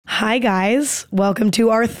Hi, guys. Welcome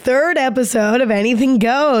to our third episode of Anything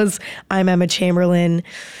Goes. I'm Emma Chamberlain.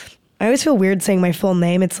 I always feel weird saying my full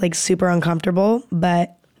name. It's like super uncomfortable, but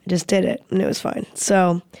I just did it and it was fine.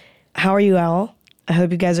 So, how are you all? I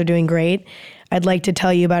hope you guys are doing great. I'd like to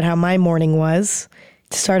tell you about how my morning was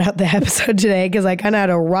to start out the episode today because I kind of had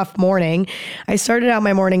a rough morning. I started out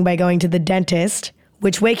my morning by going to the dentist,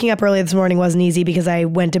 which waking up early this morning wasn't easy because I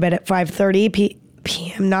went to bed at 5:30 p.m.,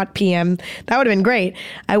 not p.m. That would have been great.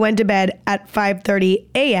 I went to bed at 5:30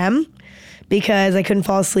 a.m. because I couldn't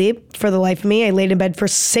fall asleep for the life of me. I laid in bed for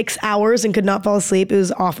 6 hours and could not fall asleep. It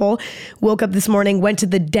was awful. Woke up this morning, went to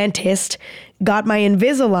the dentist, got my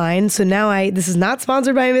Invisalign. So now this is not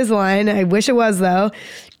sponsored by Invisalign. I wish it was though.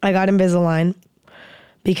 I got Invisalign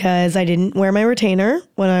because I didn't wear my retainer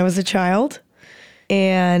when I was a child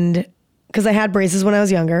and because I had braces when I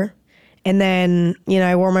was younger. And then,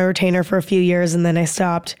 I wore my retainer for a few years and then I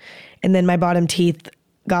stopped. And then my bottom teeth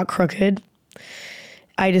got crooked.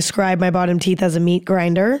 I describe my bottom teeth as a meat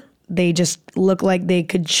grinder. They just look like they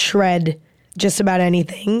could shred just about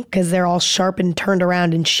anything because they're all sharp and turned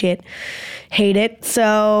around and shit. Hate it.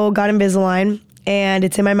 So got Invisalign and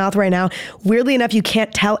it's in my mouth right now. Weirdly enough, you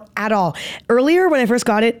can't tell at all. Earlier when I first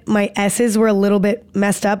got it, my S's were a little bit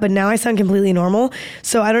messed up, but now I sound completely normal.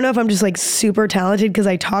 So I don't know if I'm just like super talented because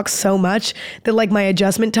I talk so much that like my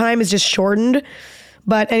adjustment time is just shortened.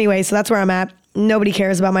 But anyway, so that's where I'm at. Nobody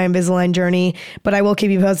cares about my Invisalign journey, but I will keep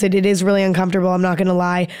you posted. It is really uncomfortable, I'm not going to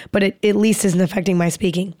lie, but it at least isn't affecting my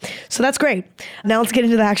speaking. So that's great. Now let's get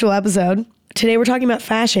into the actual episode. Today we're talking about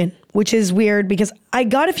fashion, which is weird because I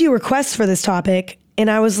got a few requests for this topic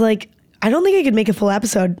and I was like, I don't think I could make a full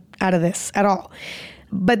episode out of this at all.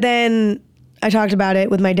 But then I talked about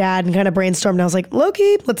it with my dad and kind of brainstormed and I was like,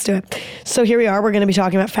 Loki, let's do it. So here we are. We're going to be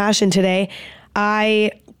talking about fashion today.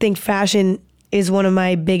 I think fashion is one of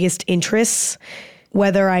my biggest interests,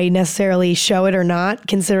 whether I necessarily show it or not,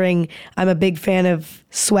 considering I'm a big fan of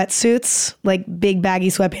sweatsuits, like big baggy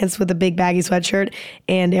sweatpants with a big baggy sweatshirt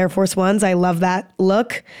and Air Force Ones. I love that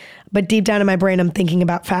look. But deep down in my brain, I'm thinking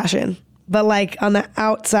about fashion. But like on the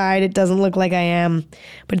outside, it doesn't look like I am,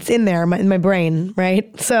 but it's in there in my brain,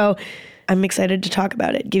 right? So I'm excited to talk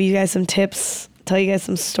about it, give you guys some tips, tell you guys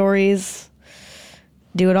some stories,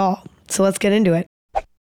 do it all. So let's get into it.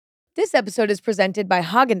 This episode is presented by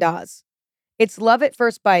Häagen-Dazs. It's love at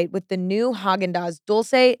first bite with the new Häagen-Dazs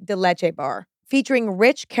Dulce de Leche bar, featuring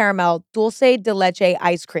rich caramel dulce de leche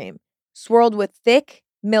ice cream, swirled with thick,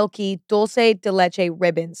 milky dulce de leche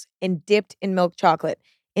ribbons and dipped in milk chocolate.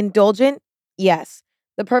 Indulgent? Yes.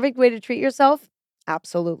 The perfect way to treat yourself?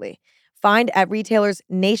 Absolutely. Find at retailers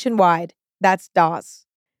nationwide. That's DAS.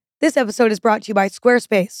 This episode is brought to you by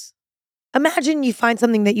Squarespace. Imagine you find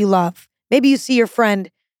something that you love. Maybe you see your friend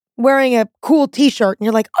wearing a cool t-shirt and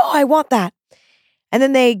you're like, oh, I want that. And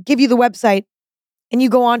then they give you the website and you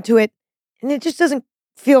go onto it and it just doesn't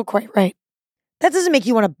feel quite right. That doesn't make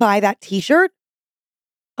you want to buy that t-shirt.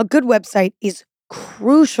 A good website is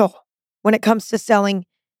crucial when it comes to selling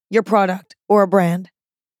your product or a brand.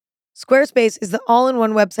 Squarespace is the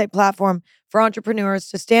all-in-one website platform for entrepreneurs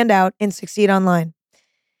to stand out and succeed online.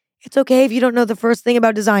 It's okay if you don't know the first thing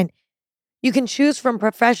about design. You can choose from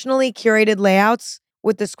professionally curated layouts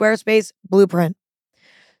with the Squarespace Blueprint.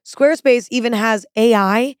 Squarespace even has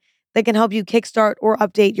AI that can help you kickstart or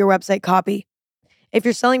update your website copy. If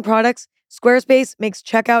you're selling products, Squarespace makes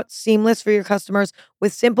checkout seamless for your customers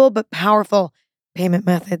with simple but powerful payment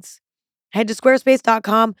methods. Head to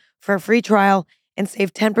squarespace.com for a free trial and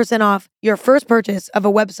save 10% off your first purchase of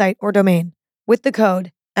a website or domain with the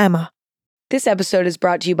code EMMA. This episode is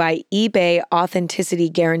brought to you by eBay Authenticity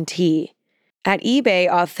Guarantee. At eBay,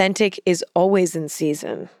 authentic is always in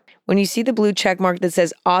season. When you see the blue check mark that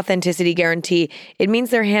says Authenticity Guarantee, it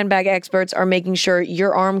means their handbag experts are making sure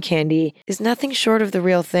your arm candy is nothing short of the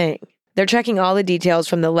real thing. They're checking all the details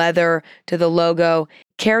from the leather to the logo,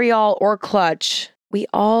 carry-all or clutch. We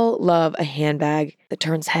all love a handbag that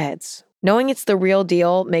turns heads. Knowing it's the real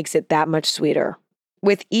deal makes it that much sweeter.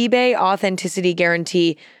 With eBay Authenticity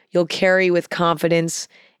Guarantee, you'll carry with confidence.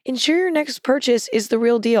 Ensure your next purchase is the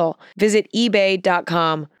real deal. Visit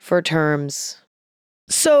ebay.com for terms.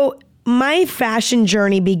 So my fashion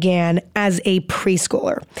journey began as a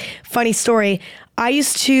preschooler. Funny story, I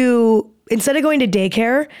used to, instead of going to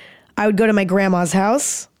daycare, I would go to my grandma's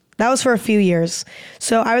house. That was for a few years.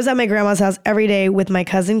 So I was at my grandma's house every day with my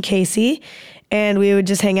cousin Casey, and we would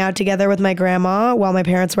just hang out together with my grandma while my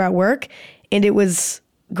parents were at work. And it was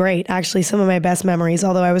great, actually, some of my best memories.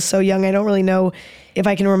 Although I was so young, I don't really know if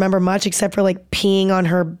I can remember much except for like peeing on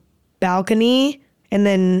her balcony and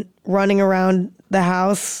then running around the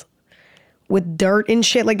house with dirt and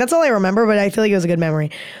shit. Like that's all I remember, but I feel like it was a good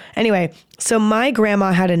memory. Anyway, so my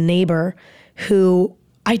grandma had a neighbor who,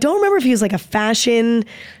 I don't remember if he was like a fashion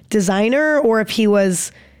designer or if he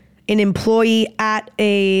was an employee at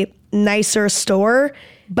a nicer store,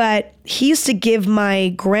 but he used to give my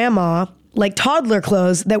grandma like toddler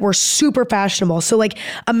clothes that were super fashionable. So like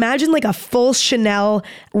imagine like a full Chanel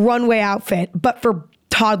runway outfit, but for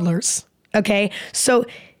toddlers. Okay. So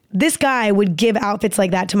this guy would give outfits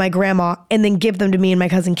like that to my grandma and then give them to me and my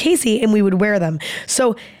cousin Casey, and we would wear them.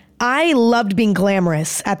 So I loved being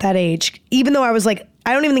glamorous at that age, even though I was like,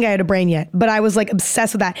 I don't even think I had a brain yet, but I was like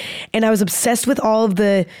obsessed with that. And I was obsessed with all of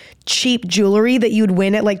the cheap jewelry that you'd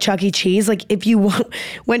win at like Chuck E. Cheese. Like if you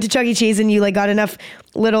went to Chuck E. Cheese and you like got enough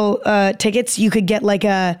little tickets, you could get like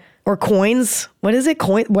or coins. What is it?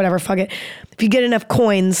 Coin, whatever, fuck it. If you get enough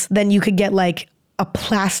coins, then you could get like a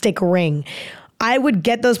plastic ring. I would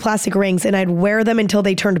get those plastic rings and I'd wear them until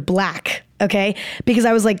they turned black. Okay. Because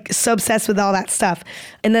I was like so obsessed with all that stuff.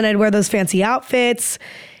 And then I'd wear those fancy outfits.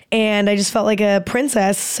 And I just felt like a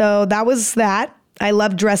princess. So that was that. I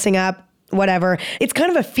loved dressing up, whatever. It's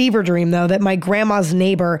kind of a fever dream, though, that my grandma's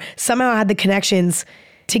neighbor somehow had the connections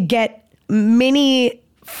to get mini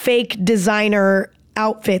fake designer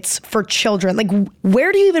outfits for children. Like,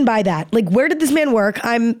 where do you even buy that? Like, where did this man work?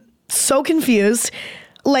 I'm so confused.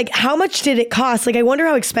 Like, how much did it cost? Like, I wonder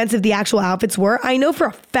how expensive the actual outfits were. I know for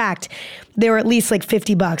a fact they were at least like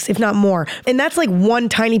 $50, if not more. And that's like one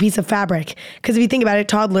tiny piece of fabric. Because if you think about it,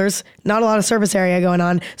 toddlers, not a lot of surface area going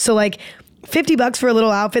on. So like $50 for a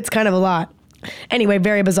little outfit's kind of a lot. Anyway,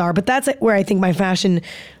 very bizarre. But that's where I think my fashion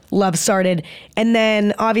love started. And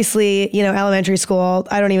then obviously, you know, elementary school,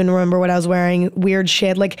 I don't even remember what I was wearing. Weird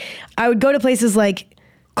shit. Like I would go to places like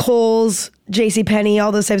Kohl's, JCPenney,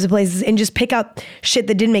 all those types of places and just pick out shit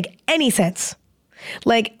that didn't make any sense.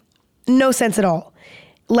 Like no sense at all.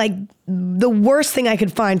 Like the worst thing I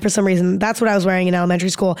could find for some reason. That's what I was wearing in elementary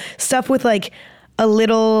school. Stuff with like a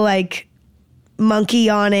little like monkey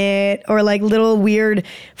on it or like little weird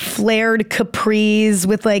flared capris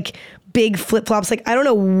with like big flip flops. Like I don't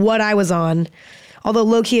know what I was on. Although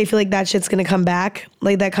low key, I feel like that shit's going to come back.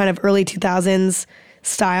 Like that kind of early 2000s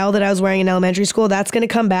style that I was wearing in elementary school. That's going to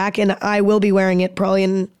come back and I will be wearing it probably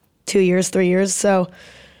in 2 years, 3 years. So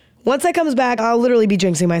once that comes back, I'll literally be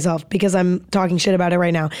jinxing myself because I'm talking shit about it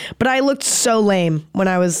right now. But I looked so lame when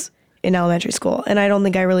I was in elementary school, and I don't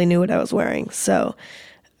think I really knew what I was wearing. So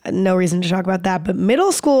no reason to talk about that. But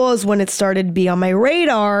middle school is when it started to be on my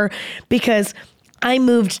radar because I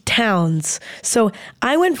moved towns. So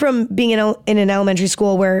I went from being in an elementary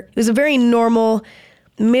school where it was a very normal,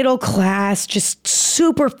 middle class, just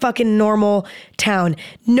super fucking normal town.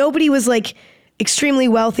 Nobody was like extremely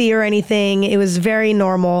wealthy or anything. It was very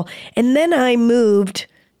normal. And then I moved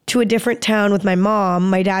to a different town with my mom.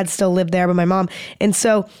 My dad still lived there, but my mom. And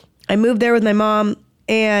so I moved there with my mom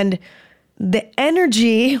and the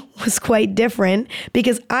energy was quite different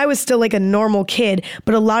because I was still like a normal kid,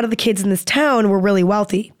 but a lot of the kids in this town were really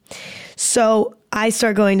wealthy. So I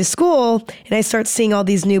start going to school and I start seeing all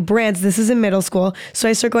these new brands. This is in middle school. So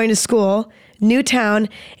I start going to school, new town,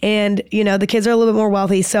 and you know, the kids are a little bit more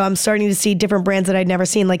wealthy. So I'm starting to see different brands that I'd never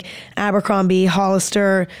seen, like Abercrombie,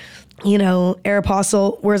 Hollister, you know,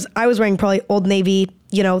 Aeropostale, whereas I was wearing probably Old Navy,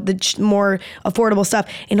 you know, the more affordable stuff.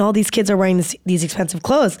 And all these kids are wearing these expensive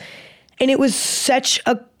clothes. And it was such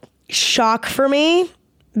a shock for me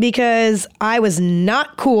because I was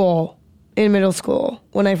not cool in middle school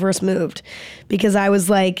when I first moved because I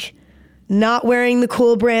was like not wearing the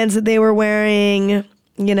cool brands that they were wearing.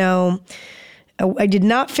 You know, I did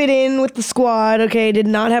not fit in with the squad. Okay. I did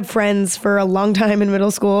not have friends for a long time in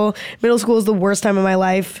middle school. Middle school is the worst time of my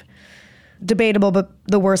life. Debatable, but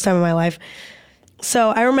the worst time of my life. So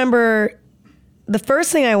I remember the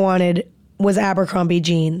first thing I wanted was Abercrombie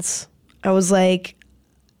jeans. I was like,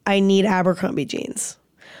 I need Abercrombie jeans.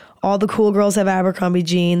 All the cool girls have Abercrombie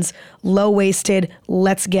jeans, low-waisted,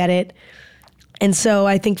 let's get it. And so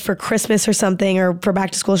I think for Christmas or something, or for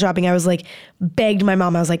back to school shopping, I was like, begged my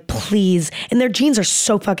mom. I was like, please. And their jeans are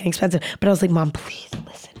so fucking expensive. But I was like, Mom, please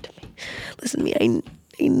listen to me. Listen to me.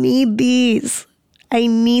 I need these. I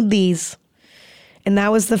need these. And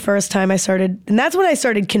that was the first time I started, and that's when I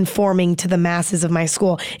started conforming to the masses of my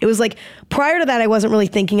school. It was like, prior to that, I wasn't really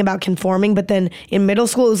thinking about conforming, but then in middle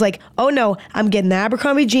school, it was like, oh no, I'm getting the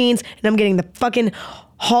Abercrombie jeans, and I'm getting the fucking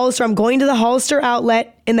Hollister. I'm going to the Hollister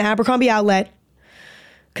outlet, in the Abercrombie outlet,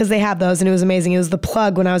 because they have those, and it was amazing. It was the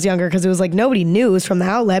plug when I was younger, because it was like, nobody knew it was from the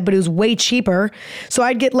outlet, but it was way cheaper. So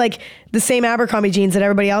I'd get like the same Abercrombie jeans that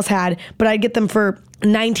everybody else had, but I'd get them for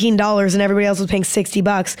 $19, and everybody else was paying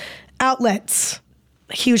 $60. Outlets.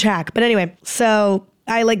 Huge hack. But anyway, so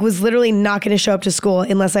I like was literally not going to show up to school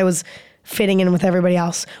unless I was fitting in with everybody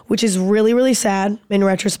else, which is really, really sad in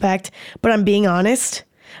retrospect. But I'm being honest.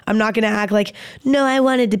 I'm not going to act like, no, I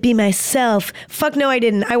wanted to be myself. Fuck no, I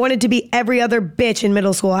didn't. I wanted to be every other bitch in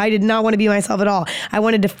middle school. I did not want to be myself at all. I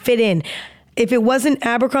wanted to fit in. If it wasn't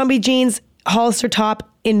Abercrombie jeans, Hollister top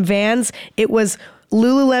in Vans, it was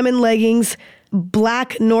Lululemon leggings,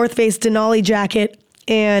 black North Face Denali jacket,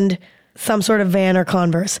 and some sort of Van or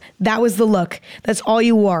Converse. That was the look. That's all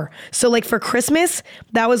you wore. So like for Christmas,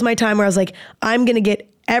 that was my time where I was like, I'm going to get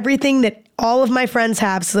everything that all of my friends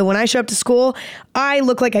have so that when I show up to school, I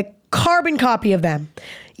look like a carbon copy of them.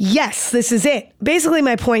 Yes, this is it. Basically,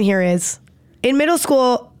 my point here is in middle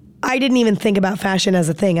school, I didn't even think about fashion as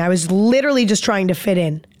a thing. I was literally just trying to fit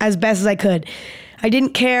in as best as I could. I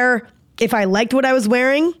didn't care if I liked what I was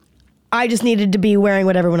wearing. I just needed to be wearing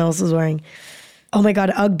what everyone else was wearing. Oh my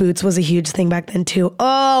God, Ugg boots was a huge thing back then too.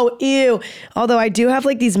 Oh, ew. Although I do have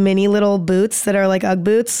like these mini little boots that are like Ugg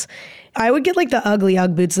boots. I would get like the ugly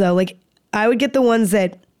Ugg boots though. Like I would get the ones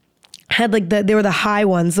that had like they were the high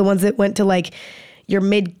ones, the ones that went to like your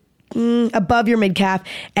above your mid calf.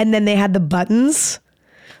 And then they had the buttons.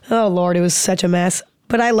 Oh Lord, it was such a mess.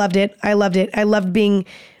 But I loved it. I loved it. I loved being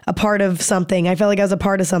a part of something. I felt like I was a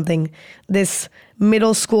part of something. This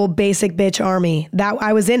middle school basic bitch army. That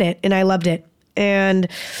I was in it and I loved it. And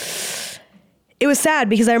it was sad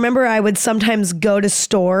because I remember I would sometimes go to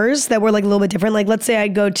stores that were like a little bit different. Like let's say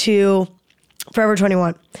I'd go to Forever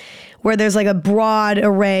 21, where there's like a broad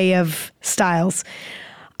array of styles.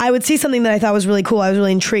 I would see something that I thought was really cool. I was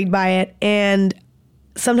really intrigued by it. And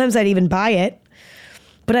sometimes I'd even buy it.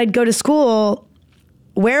 But I'd go to school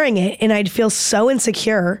wearing it and I'd feel so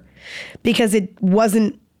insecure because it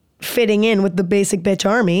wasn't fitting in with the basic bitch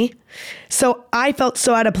army. So I felt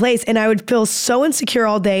so out of place and I would feel so insecure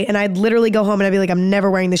all day and I'd literally go home and I'd be like, I'm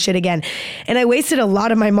never wearing this shit again. And I wasted a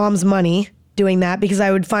lot of my mom's money doing that because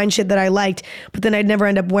I would find shit that I liked, but then I'd never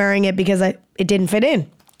end up wearing it because it didn't fit in.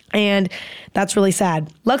 And that's really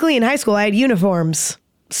sad. Luckily in high school, I had uniforms.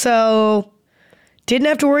 So didn't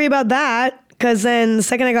have to worry about that because then the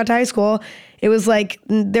second I got to high school, it was like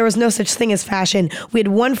there was no such thing as fashion. We had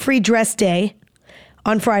one free dress day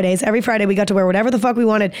on Fridays. Every Friday we got to wear whatever the fuck we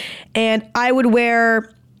wanted. And I would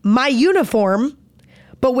wear my uniform,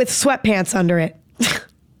 but with sweatpants under it.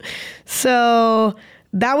 So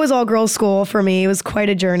that was all girls school for me. It was quite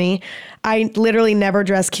a journey. I literally never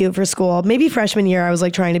dressed cute for school. Maybe freshman year I was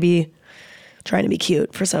like trying to be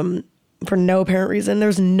cute for no apparent reason. There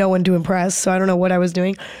was no one to impress. So I don't know what I was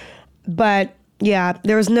doing. But yeah,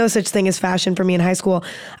 there was no such thing as fashion for me in high school.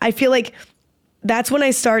 I feel like that's when I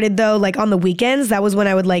started though, like on the weekends, that was when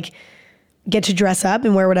I would like get to dress up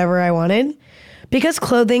and wear whatever I wanted. Because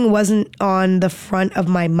clothing wasn't on the front of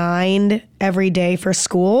my mind every day for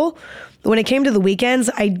school, when it came to the weekends,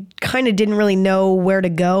 I kind of didn't really know where to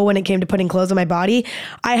go when it came to putting clothes on my body.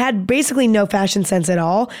 I had basically no fashion sense at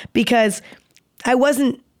all because I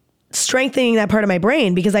wasn't strengthening that part of my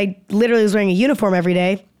brain because I literally was wearing a uniform every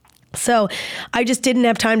day. So I just didn't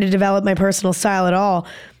have time to develop my personal style at all.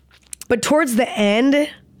 But towards the end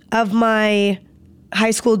of my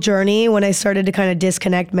high school journey, when I started to kind of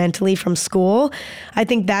disconnect mentally from school, I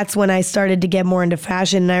think that's when I started to get more into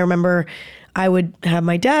fashion. And I remember I would have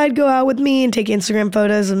my dad go out with me and take Instagram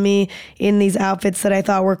photos of me in these outfits that I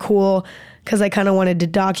thought were cool because I kind of wanted to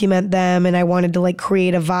document them and I wanted to like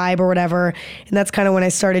create a vibe or whatever. And that's kind of when I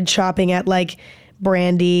started shopping at like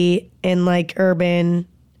Brandy and like Urban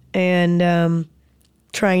and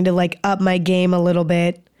trying to like up my game a little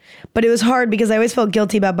bit. But it was hard because I always felt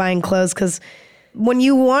guilty about buying clothes because when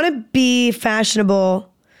you want to be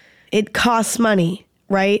fashionable, it costs money,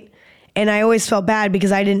 right? And I always felt bad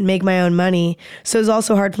because I didn't make my own money. So it was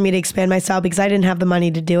also hard for me to expand my style because I didn't have the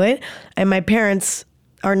money to do it. And my parents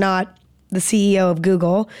are not the CEO of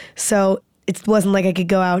Google. So it wasn't like I could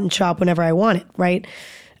go out and shop whenever I wanted, right?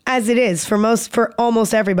 As it is for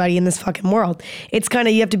almost everybody in this fucking world. It's kind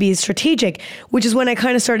of, you have to be strategic, which is when I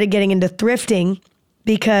kind of started getting into thrifting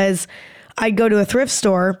because I'd go to a thrift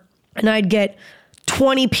store and I'd get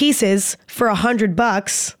 20 pieces for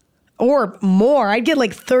 $100 or more. I'd get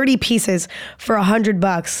like 30 pieces for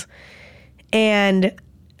 $100. And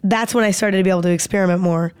that's when I started to be able to experiment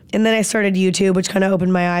more. And then I started YouTube, which kind of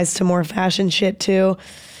opened my eyes to more fashion shit too.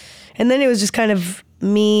 And then it was just kind of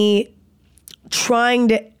me trying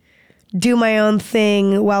to do my own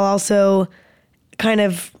thing while also kind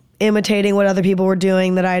of imitating what other people were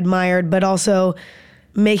doing that I admired, but also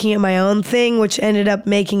making it my own thing, which ended up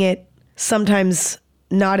making it sometimes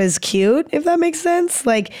not as cute, if that makes sense.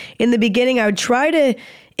 Like in the beginning, I would try to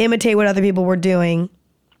imitate what other people were doing,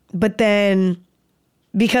 but then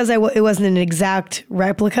because it wasn't an exact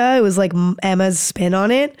replica, it was like Emma's spin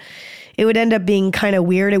on it, it would end up being kind of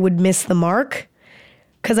weird. It would miss the mark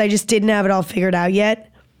because I just didn't have it all figured out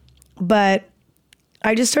yet. But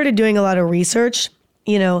I just started doing a lot of research,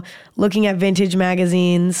 looking at vintage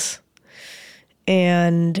magazines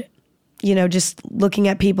and, just looking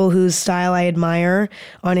at people whose style I admire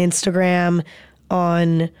on Instagram,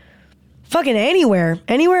 on fucking anywhere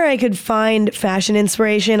I could find fashion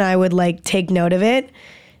inspiration, I would like take note of it.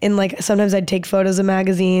 And like sometimes I'd take photos of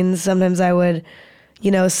magazines. Sometimes I would,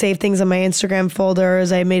 save things on my Instagram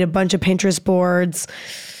folders. I made a bunch of Pinterest boards,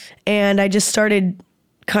 and I just started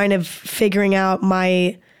kind of figuring out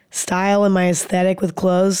my style and my aesthetic with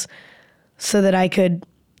clothes so that I could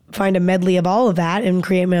find a medley of all of that and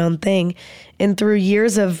create my own thing. And through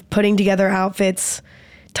years of putting together outfits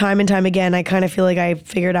time and time again, I kind of feel like I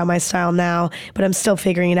figured out my style now, but I'm still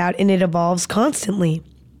figuring it out, and it evolves constantly.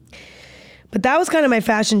 But that was kind of my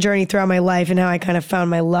fashion journey throughout my life and how I kind of found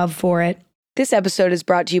my love for it. This episode is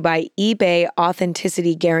brought to you by eBay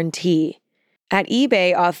Authenticity Guarantee. At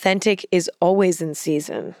eBay, authentic is always in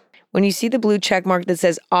season. When you see the blue check mark that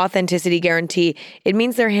says Authenticity Guarantee, it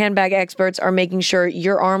means their handbag experts are making sure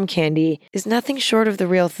your arm candy is nothing short of the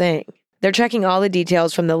real thing. They're checking all the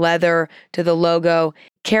details from the leather to the logo,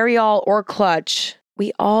 carry-all or clutch.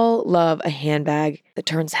 We all love a handbag that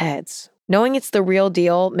turns heads. Knowing it's the real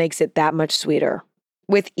deal makes it that much sweeter.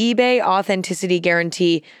 With eBay Authenticity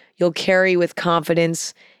Guarantee, you'll carry with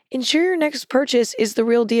confidence. Ensure your next purchase is the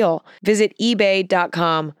real deal. Visit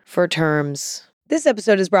ebay.com for terms. This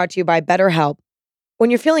episode is brought to you by BetterHelp.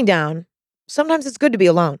 When you're feeling down, sometimes it's good to be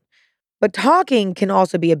alone, but talking can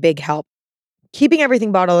also be a big help. Keeping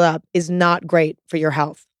everything bottled up is not great for your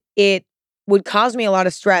health. It would cause me a lot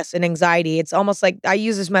of stress and anxiety. It's almost like, I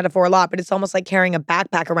use this metaphor a lot, but it's almost like carrying a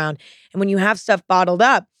backpack around. And when you have stuff bottled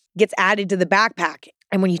up, it gets added to the backpack.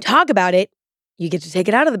 And when you talk about it, you get to take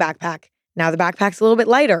it out of the backpack. Now the backpack's a little bit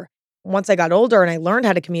lighter. Once I got older and I learned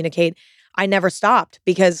how to communicate, I never stopped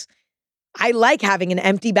because I like having an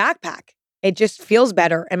empty backpack. It just feels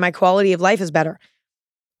better and my quality of life is better.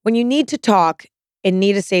 When you need to talk and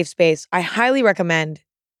need a safe space, I highly recommend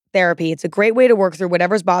therapy. It's a great way to work through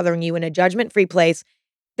whatever's bothering you in a judgment-free place.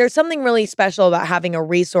 There's something really special about having a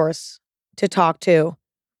resource to talk to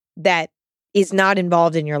that is not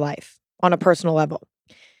involved in your life on a personal level.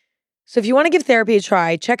 So if you want to give therapy a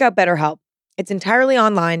try, check out BetterHelp. It's entirely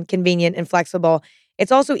online, convenient, and flexible.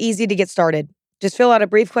 It's also easy to get started. Just fill out a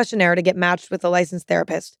brief questionnaire to get matched with a licensed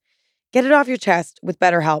therapist. Get it off your chest with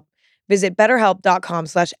BetterHelp. Visit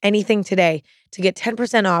betterhelp.com/anything today to get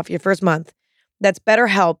 10% off your first month. That's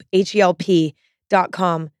BetterHelp,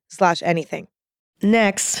 HELP.com/anything.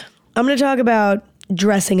 Next, I'm going to talk about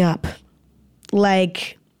dressing up.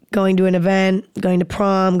 Like going to an event, going to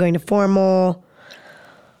prom, going to formal,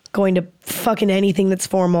 going to fucking anything that's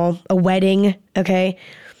formal, a wedding, okay?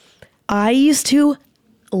 I used to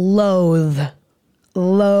loathe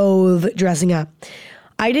dressing up.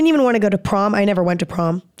 I didn't even want to go to prom. I never went to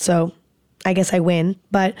prom, so I guess I win.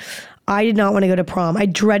 But I did not want to go to prom. I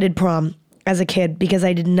dreaded prom as a kid because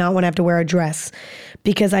I did not want to have to wear a dress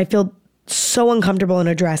because I feel so uncomfortable in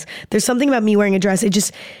a dress. There's something about me wearing a dress. It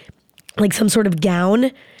just, like some sort of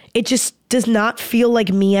gown, it just does not feel like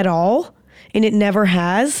me at all. And it never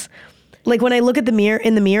has. Like when I look at the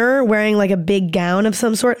mirror wearing like a big gown of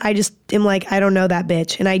some sort, I just am like, I don't know that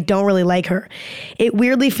bitch. And I don't really like her. It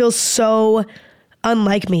weirdly feels so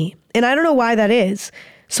unlike me. And I don't know why that is.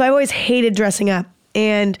 So I always hated dressing up.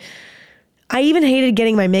 And I even hated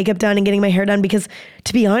getting my makeup done and getting my hair done because,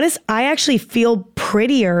 to be honest, I actually feel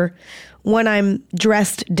prettier when I'm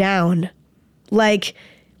dressed down. Like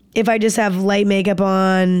if I just have light makeup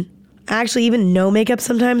on, actually even no makeup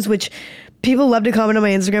sometimes, which people love to comment on my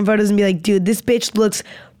Instagram photos and be like, dude, this bitch looks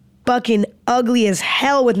fucking ugly as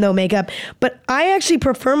hell with no makeup. But I actually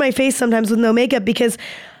prefer my face sometimes with no makeup because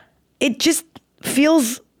it just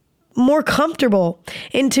feels more comfortable.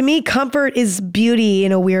 And to me, comfort is beauty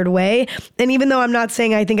in a weird way. And even though I'm not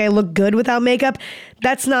saying I think I look good without makeup,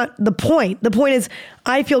 that's not the point. The point is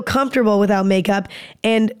I feel comfortable without makeup.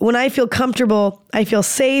 And when I feel comfortable, I feel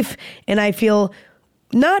safe and I feel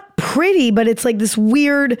not pretty, but it's like this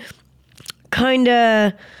weird kind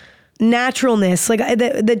of naturalness, like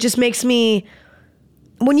that just makes me,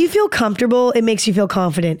 when you feel comfortable, it makes you feel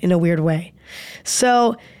confident in a weird way.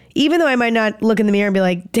 So even though I might not look in the mirror and be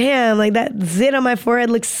like, damn, like that zit on my forehead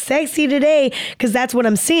looks sexy today, because that's what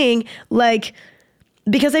I'm seeing, like,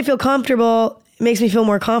 because I feel comfortable, it makes me feel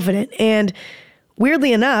more confident. And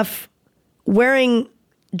weirdly enough, wearing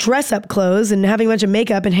dress up clothes and having a bunch of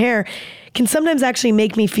makeup and hair can sometimes actually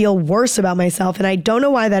make me feel worse about myself. And I don't know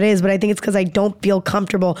why that is, but I think it's because I don't feel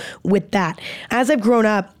comfortable with that. As I've grown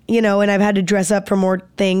up, and I've had to dress up for more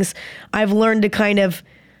things, I've learned to kind of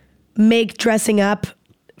make dressing up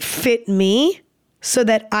fit me so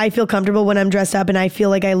that I feel comfortable when I'm dressed up and I feel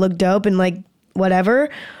like I look dope and like whatever.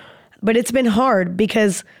 But it's been hard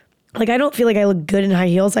because like I don't feel like I look good in high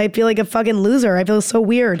heels. I feel like a fucking loser. I feel so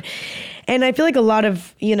weird. And I feel like a lot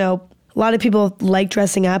of people like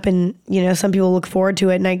dressing up and, some people look forward to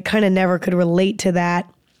it. And I kind of never could relate to that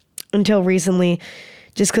until recently,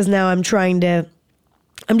 just because now I'm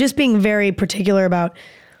just being very particular about,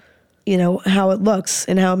 how it looks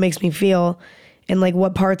and how it makes me feel and like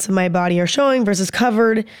what parts of my body are showing versus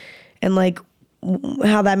covered and like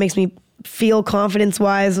how that makes me feel confidence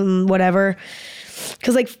wise and whatever.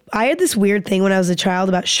 Cause like I had this weird thing when I was a child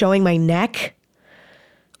about showing my neck.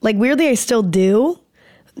 Like weirdly, I still do.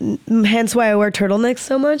 Hence why I wear turtlenecks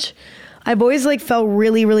so much. I've always like felt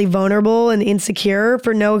really, really vulnerable and insecure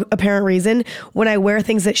for no apparent reason when I wear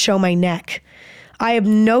things that show my neck. I have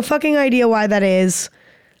no fucking idea why that is.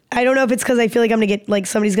 I don't know if it's because I feel like I'm gonna get like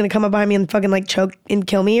somebody's gonna come up behind me and fucking like choke and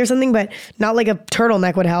kill me or something, but not like a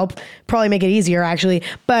turtleneck would help. Probably make it easier actually.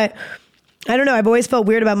 But I don't know. I've always felt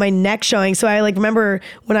weird about my neck showing. So I like remember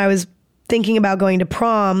when I was thinking about going to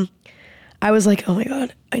prom, I was like, oh my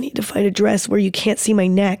God, I need to find a dress where you can't see my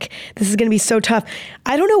neck. This is going to be so tough.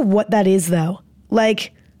 I don't know what that is though.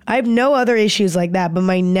 Like I have no other issues like that, but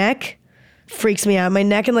my neck freaks me out. My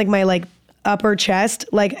neck and like my like upper chest,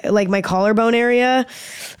 like my collarbone area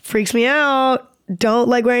freaks me out. Don't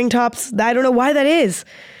like wearing tops. I don't know why that is.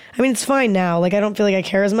 I mean, it's fine now. Like I don't feel like I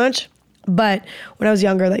care as much, but when I was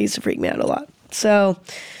younger, that used to freak me out a lot. So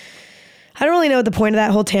I don't really know what the point of that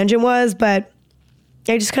whole tangent was, but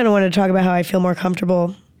I just kind of wanted to talk about how I feel more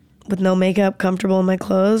comfortable with no makeup, comfortable in my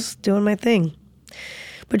clothes, doing my thing.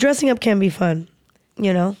 But dressing up can be fun,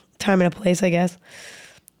 time and a place, I guess.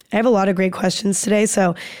 I have a lot of great questions today,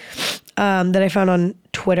 so that I found on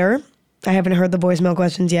Twitter. I haven't heard the voicemail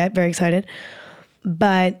questions yet. Very excited.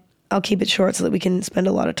 But I'll keep it short so that we can spend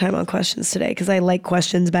a lot of time on questions today because I like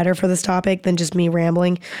questions better for this topic than just me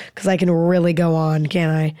rambling because I can really go on,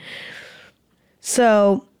 can't I?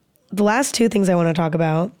 So the last two things I want to talk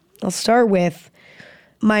about, I'll start with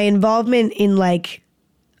my involvement in like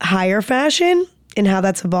higher fashion and how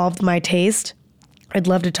that's evolved my taste. I'd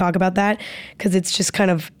love to talk about that because it's just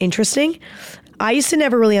kind of interesting. I used to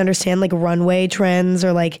never really understand like runway trends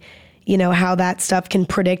or like, how that stuff can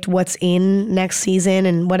predict what's in next season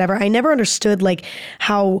and whatever. I never understood like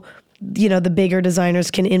how, the bigger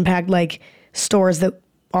designers can impact like stores that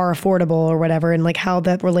are affordable or whatever, and like how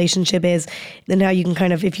that relationship is and how you can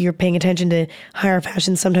kind of, if you're paying attention to higher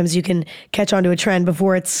fashion, sometimes you can catch on to a trend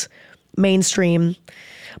before it's mainstream.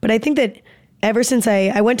 But I think that ever since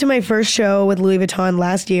I went to my first show with Louis Vuitton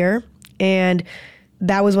last year, and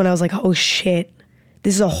that was when I was like, oh shit,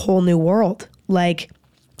 this is a whole new world. Like,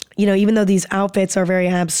 even though these outfits are very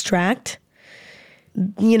abstract,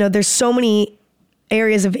 there's so many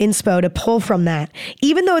areas of inspo to pull from that.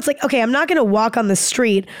 Even though it's like, okay, I'm not going to walk on the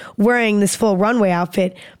street wearing this full runway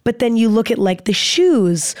outfit, but then you look at like the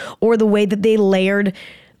shoes or the way that they layered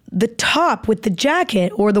the top with the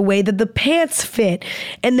jacket or the way that the pants fit.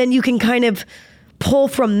 And then you can kind of pull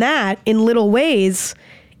from that in little ways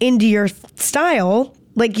into your style.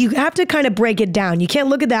 Like you have to kind of break it down. You can't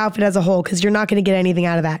look at the outfit as a whole because you're not going to get anything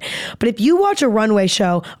out of that. But if you watch a runway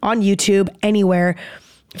show on YouTube, anywhere,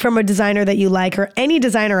 from a designer that you like, or any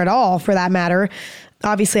designer at all for that matter,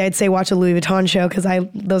 obviously I'd say watch a Louis Vuitton show because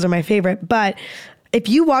those are my favorite. But if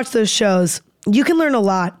you watch those shows, you can learn a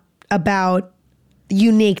lot about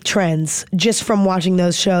unique trends just from watching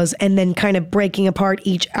those shows and then kind of breaking apart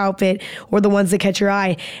each outfit or the ones that catch your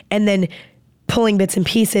eye and then pulling bits and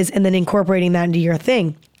pieces and then incorporating that into your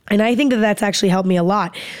thing. And I think that that's actually helped me a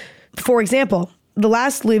lot. For example, the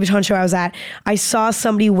last Louis Vuitton show I was at, I saw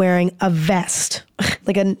somebody wearing a vest,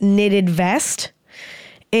 like a knitted vest.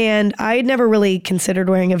 And I had never really considered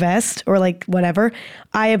wearing a vest or like whatever.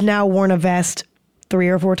 I have now worn a vest 3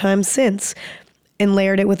 or 4 times since and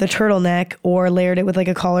layered it with a turtleneck or layered it with like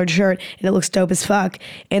a collared shirt, and it looks dope as fuck.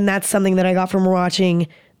 And that's something that I got from watching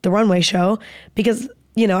the runway show because,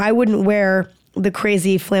 I wouldn't wear the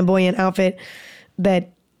crazy flamboyant outfit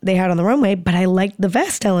that they had on the runway, but I liked the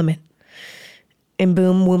vest element. And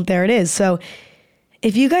boom, whoop, there it is. So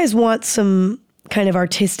if you guys want some kind of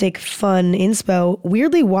artistic, fun inspo,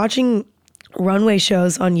 weirdly watching runway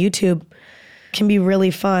shows on YouTube can be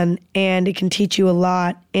really fun and it can teach you a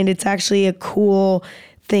lot. And it's actually a cool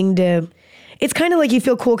thing it's kind of like you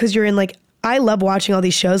feel cool because you're in like, I love watching all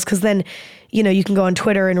these shows because then you can go on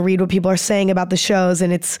Twitter and read what people are saying about the shows,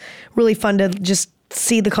 and it's really fun to just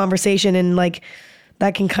see the conversation, and like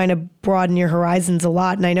that can kind of broaden your horizons a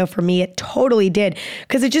lot. And I know for me, it totally did,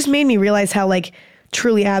 because it just made me realize how like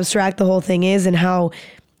truly abstract the whole thing is, and how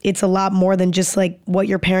it's a lot more than just like what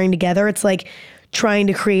you're pairing together. It's like trying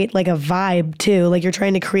to create like a vibe too. Like you're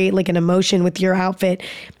trying to create like an emotion with your outfit.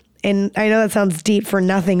 And I know that sounds deep for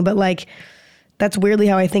nothing, but like that's weirdly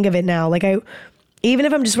how I think of it now. Like even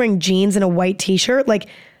if I'm just wearing jeans and a white t-shirt, like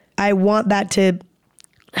I want that to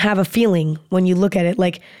have a feeling when you look at it.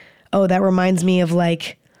 Like, oh, that reminds me of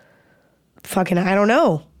like fucking, I don't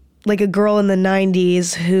know, like a girl in the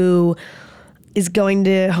 90s who is going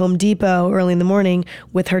to Home Depot early in the morning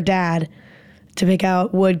with her dad to pick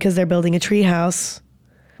out wood because they're building a tree house.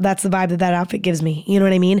 That's the vibe that outfit gives me. You know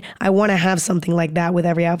what I mean? I want to have something like that with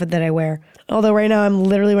every outfit that I wear. Although right now I'm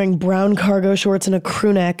literally wearing brown cargo shorts and a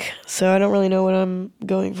crew neck, so I don't really know what I'm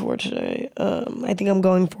going for today. I think I'm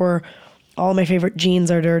going for all my favorite jeans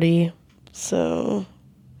are dirty, and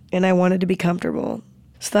I want it to be comfortable.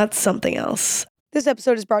 So that's something else. This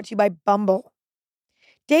episode is brought to you by Bumble.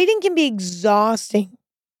 Dating can be exhausting.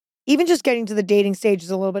 Even just getting to the dating stage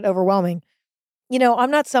is a little bit overwhelming.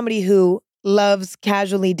 I'm not somebody who loves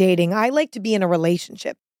casually dating. I like to be in a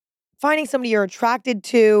relationship. Finding somebody you're attracted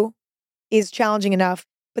to is challenging enough,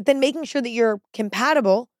 but then making sure that you're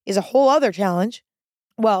compatible is a whole other challenge.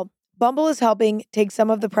 Well, Bumble is helping take some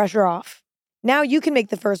of the pressure off. Now you can make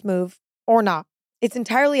the first move or not. It's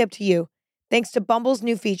entirely up to you, thanks to Bumble's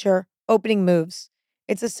new feature, Opening Moves.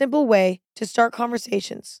 It's a simple way to start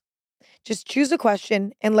conversations. Just choose a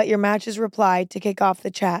question and let your matches reply to kick off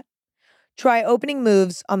the chat. Try Opening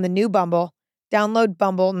Moves on the new Bumble. Download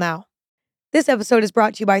Bumble now. This episode is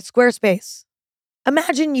brought to you by Squarespace.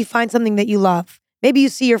 Imagine you find something that you love. Maybe you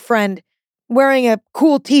see your friend wearing a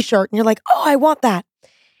cool t-shirt and you're like, oh, I want that.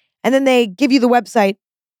 And then they give you the website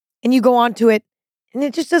and you go onto it and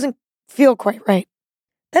it just doesn't feel quite right.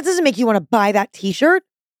 That doesn't make you want to buy that t-shirt.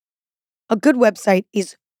 A good website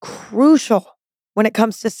is crucial when it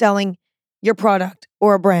comes to selling your product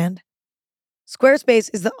or a brand. Squarespace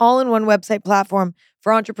is the all-in-one website platform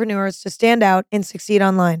for entrepreneurs to stand out and succeed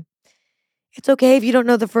online. It's okay if you don't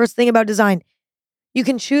know the first thing about design. You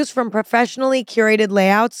can choose from professionally curated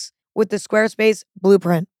layouts with the Squarespace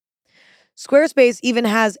Blueprint. Squarespace even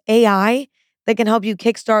has AI that can help you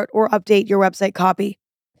kickstart or update your website copy.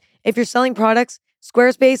 If you're selling products,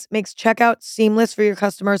 Squarespace makes checkout seamless for your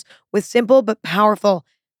customers with simple but powerful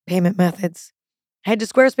payment methods. Head to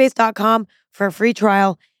squarespace.com for a free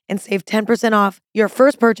trial and save 10% off your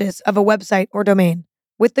first purchase of a website or domain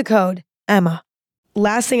with the code EMMA.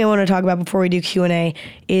 Last thing I want to talk about before we do Q&A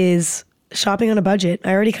is shopping on a budget.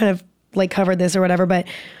 I already kind of like covered this or whatever, but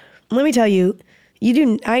let me tell you,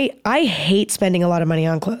 I hate spending a lot of money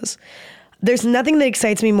on clothes. There's nothing that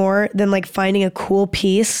excites me more than like finding a cool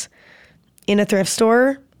piece in a thrift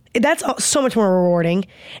store. That's so much more rewarding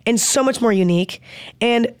and so much more unique.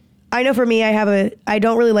 And I know for me, I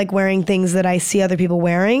don't really like wearing things that I see other people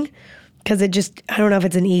wearing because I don't know if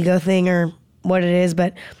it's an ego thing or what it is,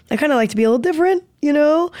 but I kind of like to be a little different,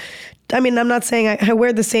 I mean, I'm not saying I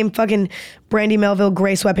wear the same fucking Brandy Melville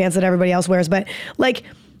gray sweatpants that everybody else wears, but like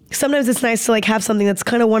sometimes it's nice to like have something that's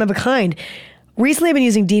kind of one of a kind. Recently, I've been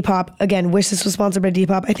using Depop. Again, wish this was sponsored by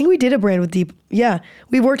Depop. I think we did a brand with Depop. Yeah,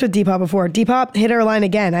 we worked with Depop before. Depop, hit our line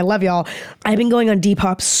again. I love y'all. I've been going on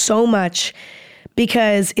Depop so much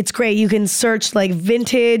because it's great. You can search like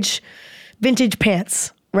vintage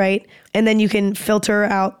pants, right? And then you can filter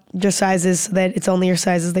out your sizes so that it's only your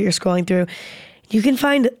sizes that you're scrolling through. You can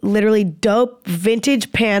find literally dope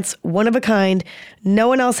vintage pants, one of a kind, no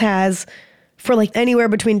one else has, for like anywhere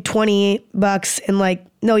between $28 and like,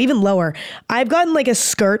 no, even lower. I've gotten like a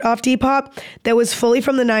skirt off Depop that was fully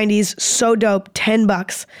from the 90s, so dope,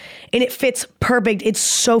 $10. And it fits perfect. It's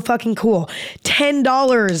so fucking cool.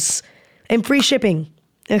 $10 and free shipping.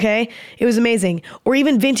 Okay? It was amazing. Or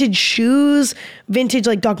even vintage shoes, vintage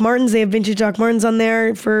like Doc Martens. They have vintage Doc Martens on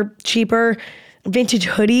there for cheaper. Vintage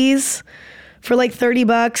hoodies for like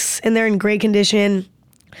 $30 and they're in great condition.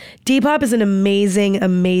 Depop is an amazing,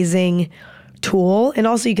 amazing tool. And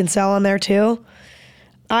also you can sell on there too.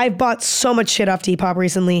 I've bought so much shit off Depop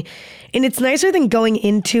recently. And it's nicer than going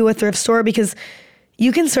into a thrift store because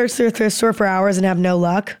you can search through a thrift store for hours and have no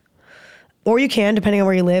luck. Or you can, depending on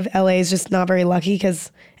where you live. LA is just not very lucky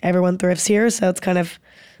because everyone thrifts here. So it's kind of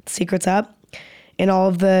secrets up. And all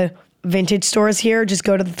of the vintage stores here just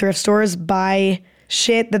go to the thrift stores, buy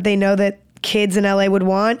shit that they know that kids in LA would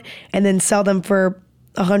want, and then sell them for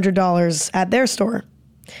 $100 at their store.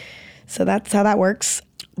 So that's how that works.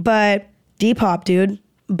 But Depop, dude,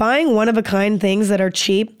 buying one-of-a-kind things that are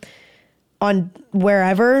cheap on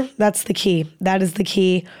wherever, that's the key. That is the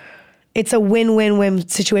key. It's a win-win-win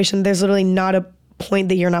situation. There's literally not a point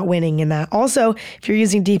that you're not winning in that. Also, if you're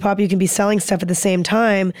using Depop, you can be selling stuff at the same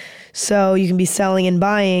time. So you can be selling and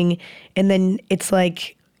buying, and then it's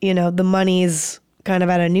like, you know, the money's kind of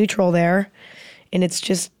at a neutral there. And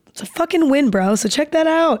it's a fucking win, bro. So check that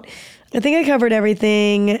out. I think I covered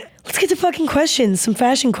everything. Let's get to fucking questions, some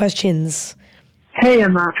fashion questions. Hey,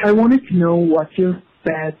 Emma, I wanted to know what's your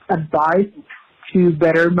best advice to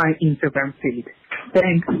better my Instagram feed.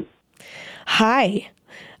 Thanks. Hi.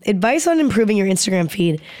 Advice on improving your Instagram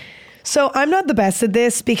feed. So I'm not the best at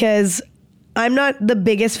this because I'm not the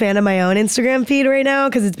biggest fan of my own Instagram feed right now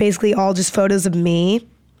because it's basically all just photos of me,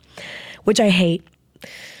 which I hate.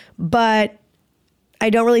 But I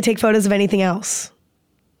don't really take photos of anything else.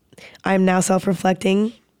 I'm now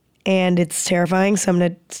self-reflecting and it's terrifying, so I'm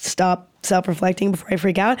going to stop self-reflecting before I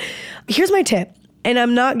freak out. Here's my tip, and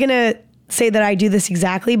I'm not going to say that I do this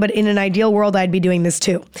exactly, but in an ideal world, I'd be doing this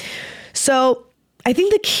too. So I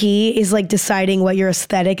think the key is like deciding what your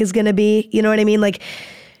aesthetic is going to be. You know what I mean? Like,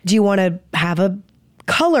 do you want to have a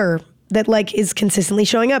color that like is consistently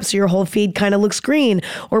showing up so your whole feed kind of looks green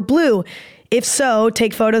or blue? If so,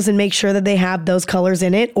 take photos and make sure that they have those colors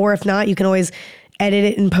in it. Or if not, you can always edit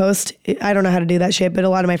it and post. I don't know how to do that shit, but a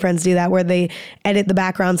lot of my friends do that where they edit the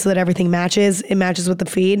background so that everything matches. It matches with the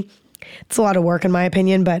feed. It's a lot of work in my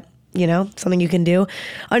opinion, but you know, something you can do.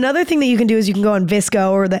 Another thing that you can do is you can go on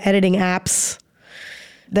VSCO or the editing apps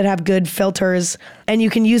that have good filters, and you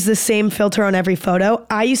can use the same filter on every photo.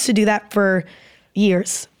 I used to do that for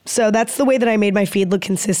years. So that's the way that I made my feed look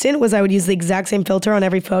consistent, was I would use the exact same filter on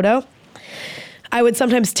every photo. I would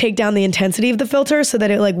sometimes take down the intensity of the filter so that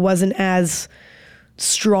it like wasn't as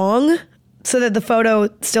strong, so that the photo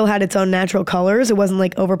still had its own natural colors. It wasn't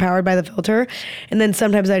like overpowered by the filter. And then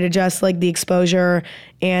sometimes I'd adjust like the exposure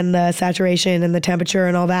and the saturation and the temperature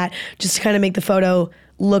and all that just to kind of make the photo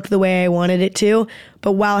look the way I wanted it to,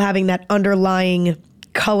 but while having that underlying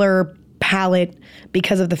color palette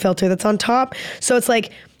because of the filter that's on top. So it's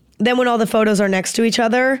like, then when all the photos are next to each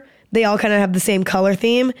other, they all kind of have the same color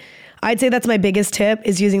theme. I'd say that's my biggest tip,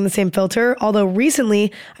 is using the same filter. Although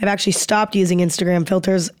recently I've actually stopped using Instagram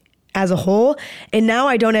filters as a whole, and now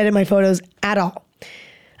I don't edit my photos at all.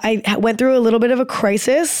 I went through a little bit of a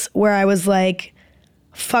crisis where I was like,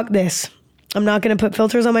 fuck this. I'm not going to put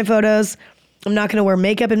filters on my photos. I'm not going to wear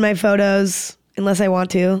makeup in my photos unless I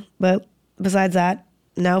want to. But besides that,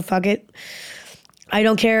 no, fuck it. I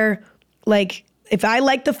don't care. Like, if I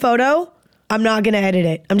like the photo, I'm not going to edit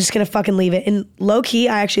it. I'm just going to fucking leave it. And low key,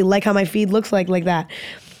 I actually like how my feed looks like that.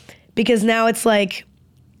 Because now it's like,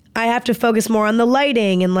 I have to focus more on the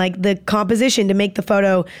lighting and like the composition to make the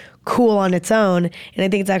photo cool on its own. And I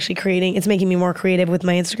think it's actually it's making me more creative with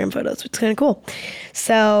my Instagram photos, which is kind of cool.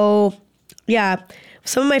 So yeah,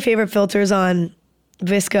 some of my favorite filters on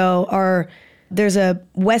VSCO are, there's a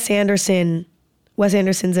Wes Anderson's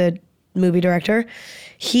a movie director.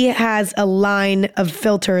 He has a line of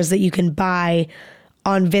filters that you can buy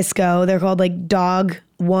on VSCO. They're called like Dog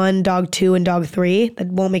 1, Dog 2, and Dog 3. That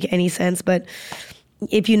won't make any sense, but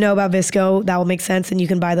if you know about VSCO, that will make sense, and you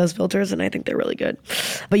can buy those filters, and I think they're really good.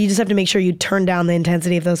 But you just have to make sure you turn down the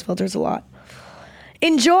intensity of those filters a lot.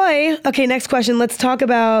 Enjoy. Okay, next question. Let's talk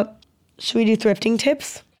about, should we do thrifting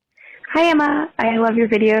tips? Hi, Emma. I love your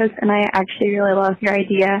videos, and I actually really love your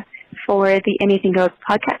idea for the Anything Goes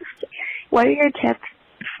podcast. What are your tips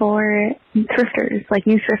for thrifters, like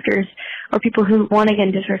new thrifters, or people who want to get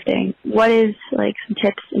into thrifting? What is like some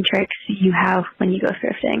tips and tricks you have when you go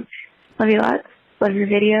thrifting? Love you lots. Love your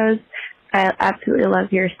videos. I absolutely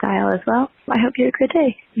love your style as well. I hope you have a good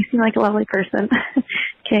day. You seem like a lovely person.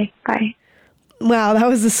 Okay, bye. Wow, that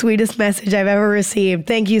was the sweetest message I've ever received.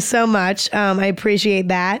 Thank you so much. I appreciate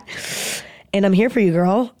that. And I'm here for you,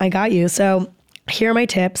 girl. I got you. So here are my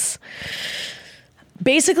tips.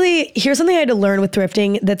 Basically, here's something I had to learn with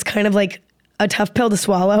thrifting that's kind of like a tough pill to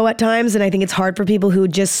swallow at times, and I think it's hard for people who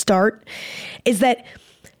just start, is that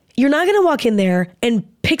you're not going to walk in there and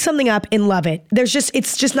pick something up and love it.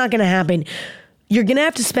 It's just not going to happen. You're going to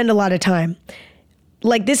have to spend a lot of time.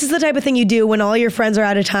 Like, this is the type of thing you do when all your friends are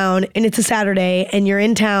out of town and it's a Saturday and you're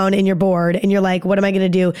in town and you're bored and you're like, what am I going to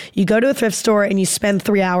do? You go to a thrift store and you spend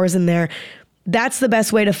 3 hours in there. That's the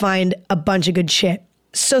best way to find a bunch of good shit.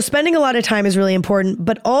 So spending a lot of time is really important,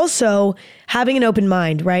 but also having an open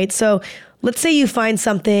mind, right? So let's say you find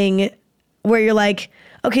something where you're like,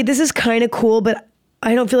 okay, this is kind of cool, but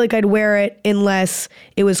I don't feel like I'd wear it unless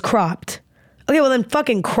it was cropped. Okay, well then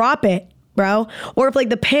fucking crop it, bro. Or if like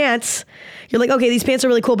the pants, you're like, okay, these pants are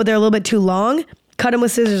really cool, but they're a little bit too long. Cut them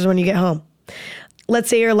with scissors when you get home. Let's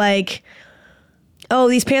say you're like, oh,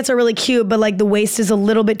 these pants are really cute, but like the waist is a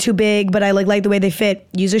little bit too big, but I like the way they fit.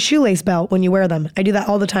 Use a shoelace belt when you wear them. I do that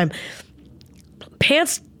all the time.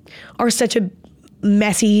 Pants are such a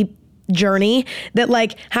messy journey that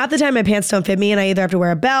like half the time my pants don't fit me and I either have to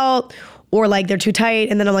wear a belt or like they're too tight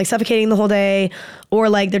and then I'm like suffocating the whole day, or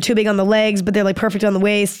like they're too big on the legs but they're like perfect on the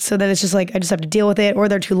waist, so then it's just like I just have to deal with it, or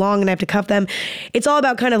they're too long and I have to cuff them. It's all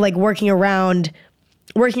about kind of like working around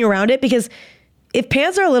it, because if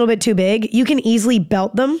pants are a little bit too big, you can easily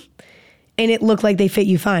belt them and it look like they fit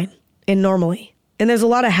you fine and normally. And there's a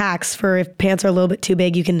lot of hacks for if pants are a little bit too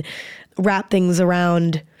big, you can wrap things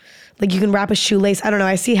around. Like you can wrap a shoelace. I don't know.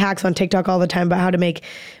 I see hacks on TikTok all the time about how to make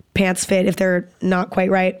pants fit if they're not quite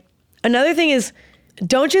right. Another thing is,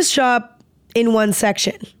 don't just shop in one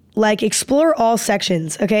section. Like explore all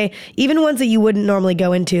sections, okay? Even ones that you wouldn't normally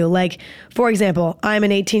go into. Like, for example, I'm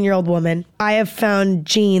an 18-year-old woman. I have found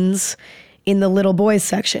jeans in the little boys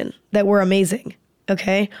section that were amazing,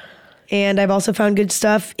 okay? And I've also found good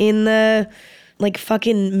stuff in the like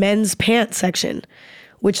fucking men's pants section,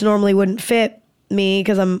 which normally wouldn't fit me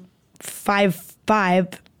because I'm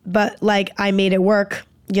 5'5", but like I made it work,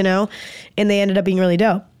 you know? And they ended up being really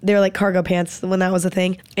dope. They were like cargo pants when that was a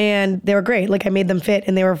thing. And they were great. Like I made them fit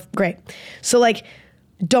and they were great. So like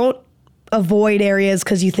don't avoid areas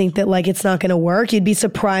because you think that like it's not gonna work. You'd be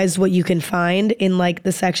surprised what you can find in like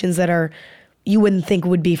the sections that are you wouldn't think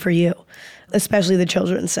would be for you, especially the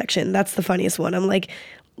children's section. That's the funniest one. I'm like,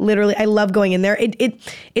 literally, I love going in there.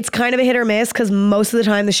 It's kind of a hit or miss because most of the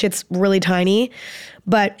time the shit's really tiny,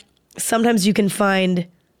 but sometimes you can find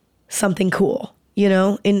something cool, you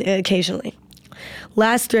know, occasionally.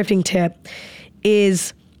 Last thrifting tip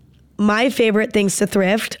is my favorite things to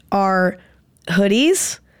thrift are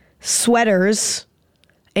hoodies, sweaters,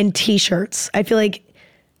 and t-shirts. I feel like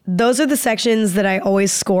those are the sections that I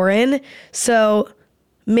always score in. So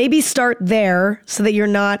maybe start there so that you're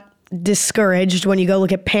not discouraged when you go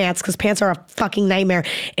look at pants, because pants are a fucking nightmare.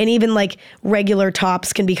 And even like regular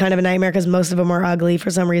tops can be kind of a nightmare because most of them are ugly for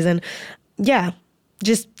some reason. Yeah,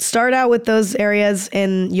 just start out with those areas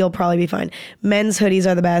and you'll probably be fine. Men's hoodies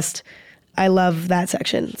are the best. I love that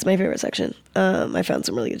section. It's my favorite section. I found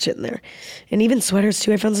some really good shit in there. And even sweaters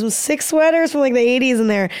too. I found some sick sweaters from like the 80s in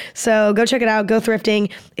there. So go check it out. Go thrifting.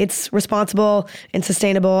 It's responsible and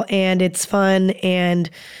sustainable and it's fun. And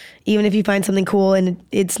even if you find something cool and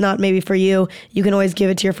it's not maybe for you, you can always give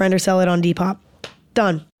it to your friend or sell it on Depop.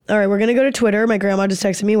 Done. All right, we're going to go to Twitter. My grandma just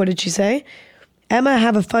texted me. What did she say? Emma,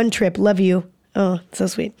 have a fun trip. Love you. Oh, so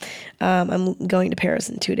sweet. I'm going to Paris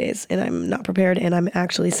in 2 days and I'm not prepared and I'm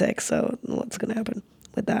actually sick. So what's going to happen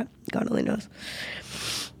with that? God only knows.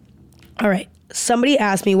 All right. Somebody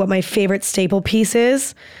asked me what my favorite staple piece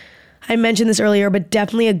is. I mentioned this earlier, but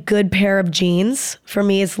definitely a good pair of jeans. For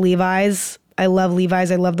me, it's Levi's. I love Levi's.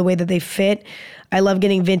 I love the way that they fit. I love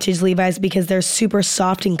getting vintage Levi's because they're super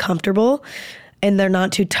soft and comfortable and they're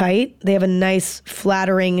not too tight. They have a nice,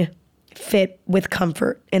 flattering fit with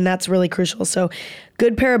comfort, and that's really crucial. So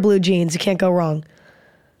good pair of blue jeans. You can't go wrong.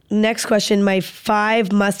 Next question, my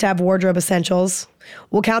 5 must-have wardrobe essentials.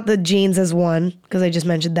 We'll count the jeans as 1 because I just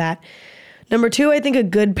mentioned that. Number 2, I think a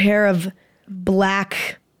good pair of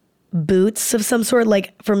black boots of some sort.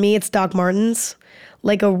 Like for me, it's Doc Martens.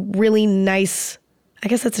 Like a really nice, I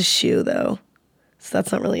guess that's a shoe though. So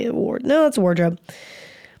that's not really a wardrobe. No, it's a wardrobe.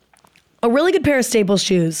 A really good pair of staple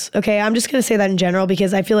shoes. Okay, I'm just going to say that in general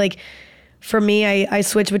because I feel like for me, I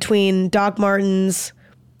switch between Doc Martens,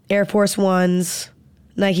 Air Force Ones,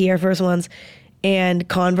 Nike Air Force Ones, and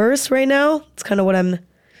Converse right now. It's kind of what I'm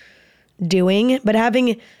doing. But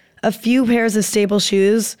having a few pairs of staple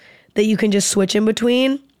shoes that you can just switch in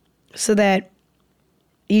between so that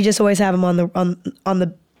you just always have them on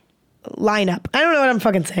the lineup. I don't know what I'm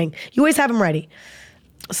fucking saying. You always have them ready.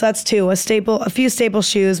 So that's 2, a few staple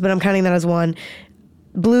shoes, but I'm counting that as 1.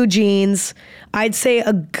 Blue jeans. I'd say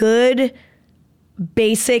a good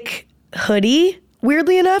basic hoodie,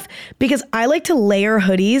 weirdly enough, because I like to layer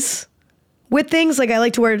hoodies with things. Like I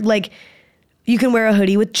like to wear, like, you can wear a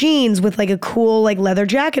hoodie with jeans with like a cool like leather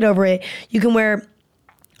jacket over it. You can wear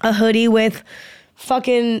a hoodie with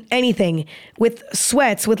fucking anything, with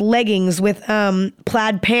sweats, with leggings, with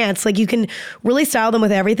plaid pants. Like you can really style them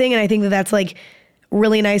with everything. And I think that that's like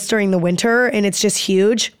really nice during the winter and it's just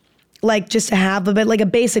huge. Like just to have a bit, like a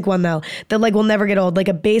basic one though, that like will never get old. Like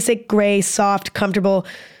a basic gray, soft, comfortable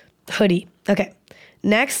hoodie. Okay.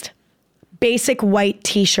 Next, basic white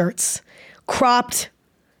t-shirts. Cropped,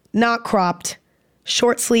 not cropped,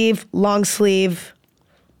 short sleeve, long sleeve.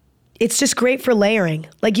 It's just great for layering.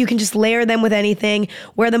 Like you can just layer them with anything,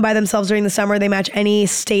 wear them by themselves during the summer. They match any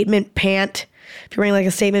statement pant. If you're wearing like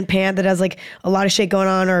a statement pant that has like a lot of shit going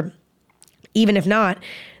on, or even if not,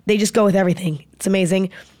 they just go with everything. It's amazing.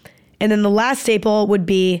 And then the last staple would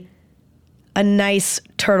be a nice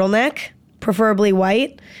turtleneck, preferably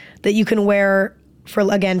white, that you can wear for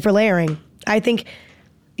layering. I think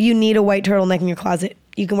you need a white turtleneck in your closet.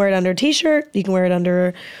 You can wear it under a t-shirt. You can wear it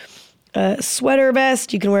under a sweater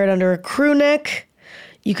vest. You can wear it under a crew neck.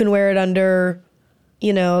 You can wear it under,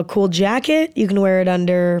 a cool jacket. You can wear it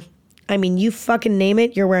under, you fucking name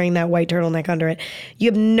it, you're wearing that white turtleneck under it.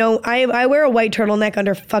 I wear a white turtleneck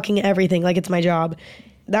under fucking everything like it's my job.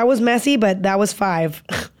 That was messy, but that was 5.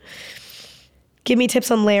 Give me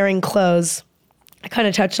tips on layering clothes. I kind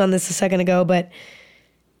of touched on this a second ago, but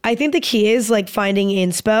I think the key is like finding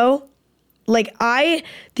inspo. Like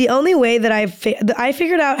the only way that I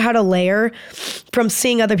figured out how to layer from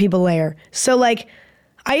seeing other people layer. So like,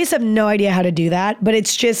 I used to have no idea how to do that, but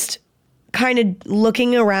it's just kind of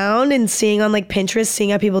looking around and seeing on like Pinterest,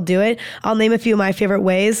 seeing how people do it. I'll name a few of my favorite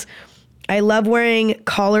ways. I love wearing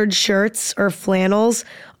collared shirts or flannels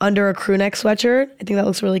under a crew neck sweatshirt. I think that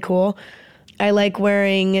looks really cool. I like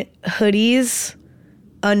wearing hoodies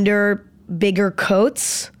under bigger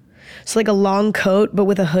coats. So like a long coat, but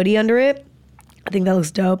with a hoodie under it. I think that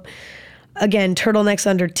looks dope. Again, turtlenecks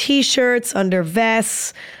under t-shirts, under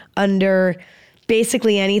vests, under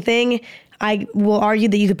basically anything. I will argue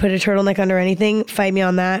that you could put a turtleneck under anything. Fight me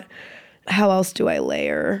on that. How else do I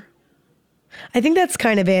layer? I think that's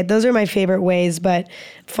kind of it. Those are my favorite ways, but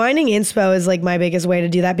finding inspo is like my biggest way to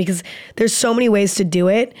do that because there's so many ways to do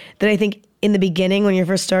it that I think in the beginning when you're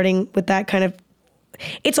first starting with that kind of,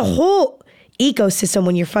 it's a whole ecosystem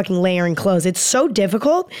when you're fucking layering clothes. It's so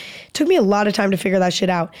difficult. It took me a lot of time to figure that shit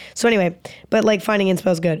out. So anyway, but like finding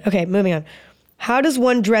inspo is good. Okay, moving on. How does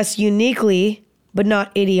one dress uniquely but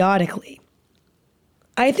not idiotically?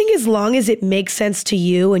 I think as long as it makes sense to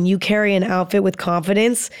you and you carry an outfit with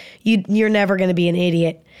confidence, you're never going to be an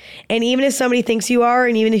idiot. And even if somebody thinks you are,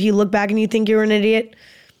 and even if you look back and you think you're an idiot,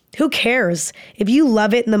 who cares? If you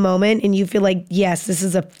love it in the moment and you feel like, yes, this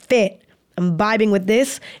is a fit, I'm vibing with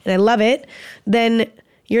this and I love it, then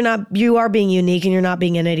you are being unique and you're not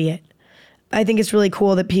being an idiot. I think it's really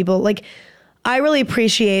cool that people, I really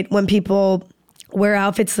appreciate when people wear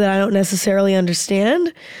outfits that I don't necessarily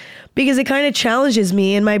understand, because it kind of challenges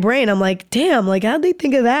me in my brain. I'm like, damn, how'd they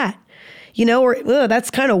think of that? Or that's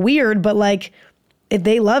kind of weird, but if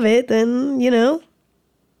they love it, then,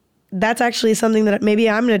 that's actually something that maybe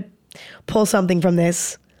I'm going to pull something from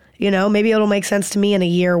this. Maybe it'll make sense to me in a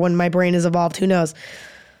year when my brain is evolved. Who knows?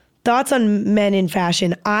 Thoughts on men in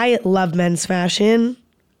fashion. I love men's fashion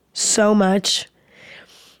so much.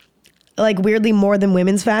 Weirdly more than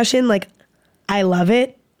women's fashion. I love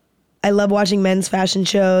it. I love watching men's fashion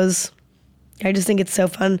shows. I just think it's so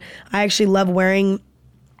fun. I actually love wearing,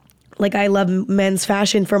 I love men's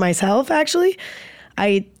fashion for myself, actually.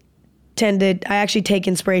 I actually take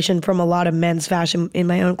inspiration from a lot of men's fashion in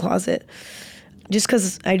my own closet just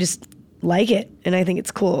because I just like it and I think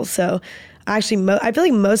it's cool. So actually, I feel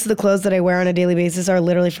like most of the clothes that I wear on a daily basis are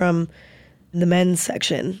literally from the men's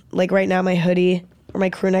section. Right now, my hoodie or my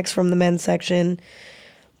crew neck's from the men's section.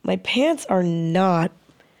 My pants are not.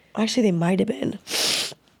 Actually, they might have been.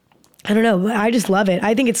 I don't know, but I just love it.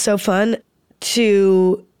 I think it's so fun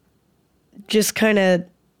to just kind of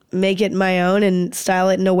make it my own and style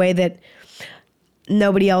it in a way that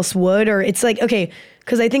nobody else would. Or it's okay,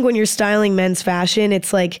 because I think when you're styling men's fashion,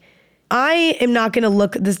 it's I am not going to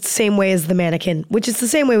look the same way as the mannequin, which is the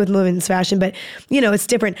same way with women's fashion, but it's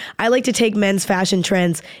different. I like to take men's fashion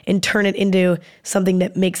trends and turn it into something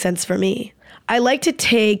that makes sense for me. I like to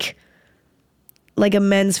take a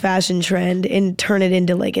men's fashion trend and turn it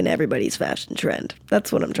into an everybody's fashion trend.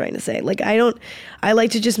 That's what I'm trying to say. I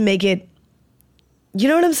like to just make it, you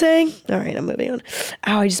know what I'm saying? All right, I'm moving on.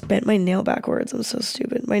 Ow, I just bent my nail backwards. I'm so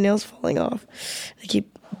stupid. My nail's falling off. I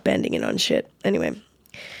keep bending it on shit. Anyway,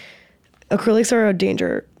 acrylics are a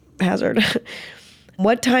danger hazard.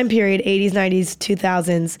 What time period, 80s, 90s,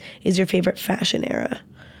 2000s, is your favorite fashion era?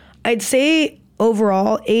 I'd say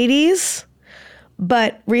overall 80s.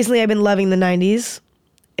 But recently I've been loving the 90s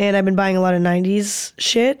and I've been buying a lot of 90s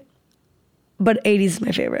shit, but 80s is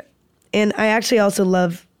my favorite. And I actually also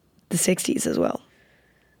love the 60s as well.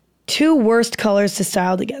 2 worst colors to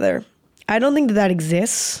style together. I don't think that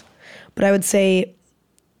exists, but I would say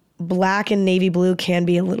black and navy blue can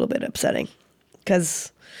be a little bit upsetting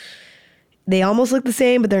because they almost look the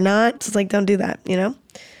same, but they're not. So it's don't do that,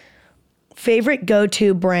 Favorite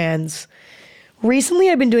go-to brands. Recently,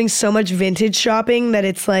 I've been doing so much vintage shopping that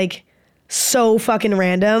it's so fucking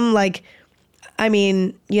random. I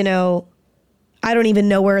don't even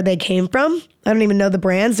know where they came from. I don't even know the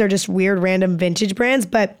brands. They're just weird, random vintage brands.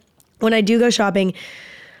 But when I do go shopping,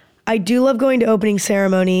 I do love going to opening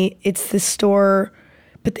ceremony. It's the store,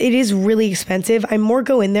 but it is really expensive. I more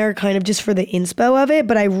go in there kind of just for the inspo of it,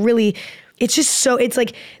 but it's just so, it's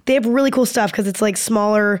like, they have really cool stuff because it's like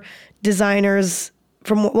smaller designers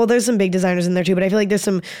there's some big designers in there too, but I feel like there's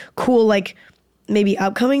some cool, like maybe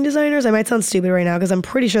upcoming designers. I might sound stupid right now because I'm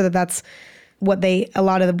pretty sure that that's what they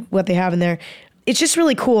have in there. It's just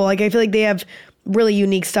really cool. Like I feel like they have really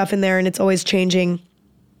unique stuff in there and it's always changing.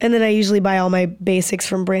 And then I usually buy all my basics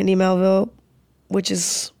from Brandy Melville, which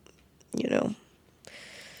is,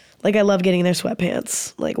 like I love getting their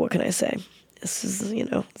sweatpants. Like what can I say? This is,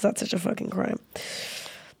 it's not such a fucking crime.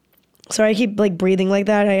 So I keep like breathing like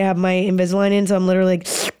that. I have my Invisalign in, so I'm literally like,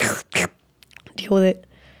 deal with it.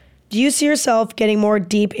 Do you see yourself getting more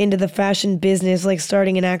deep into the fashion business, like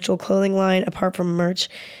starting an actual clothing line apart from merch?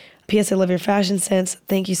 P.S. I love your fashion sense.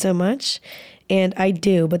 Thank you so much. And I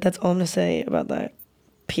do, but that's all I'm going to say about that.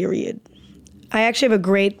 Period. I actually have a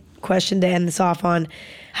great question to end this off on.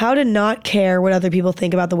 How to not care what other people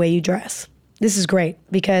think about the way you dress. This is great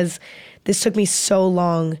because this took me so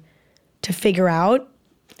long to figure out.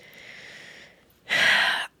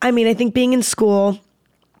 I mean, I think being in school,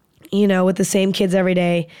 with the same kids every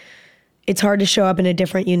day, it's hard to show up in a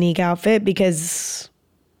different, unique outfit because,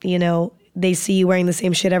 they see you wearing the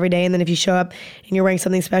same shit every day. And then if you show up and you're wearing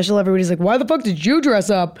something special, everybody's like, why the fuck did you dress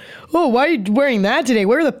up? Oh, why are you wearing that today?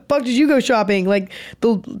 Where the fuck did you go shopping? Like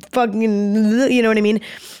the fucking, you know what I mean?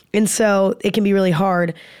 And so it can be really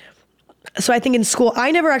hard. So I think in school,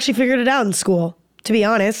 I never actually figured it out in school, to be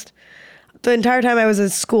honest. The entire time I was a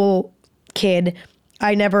school kid,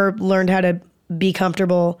 I never learned how to be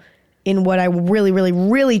comfortable in what I really, really,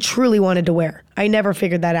 really, truly wanted to wear. I never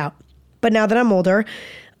figured that out. But now that I'm older,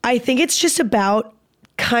 I think it's just about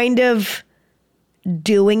kind of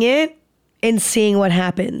doing it and seeing what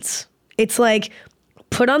happens. It's like,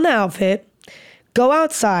 put on the outfit, go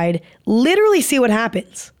outside, literally see what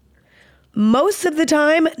happens. Most of the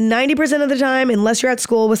time, 90% of the time, unless you're at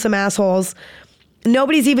school with some assholes,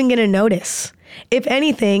 nobody's even gonna notice. If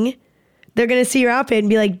anything, they're gonna see your outfit and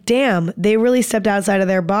be like, damn, they really stepped outside of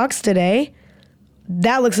their box today.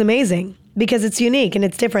 That looks amazing because it's unique and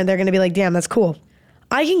it's different. They're gonna be like, damn, that's cool.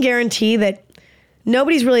 I can guarantee that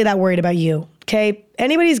nobody's really that worried about you, okay?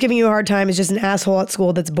 Anybody who's giving you a hard time is just an asshole at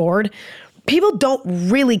school that's bored. People don't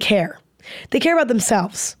really care. They care about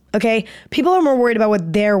themselves, okay? People are more worried about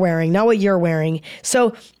what they're wearing, not what you're wearing.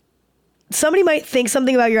 So somebody might think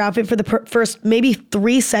something about your outfit for the first maybe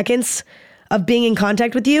 3 seconds of being in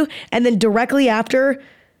contact with you, and then directly after,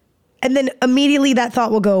 and then immediately that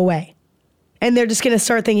thought will go away. And they're just going to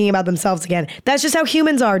start thinking about themselves again. That's just how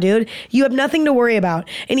humans are, dude. You have nothing to worry about.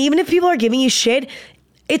 And even if people are giving you shit,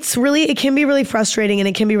 it can be really frustrating and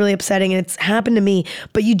it can be really upsetting, and it's happened to me.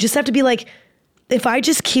 But you just have to be like, if I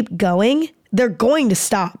just keep going, they're going to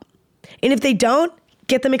stop. And if they don't,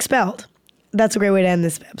 get them expelled. That's a great way to end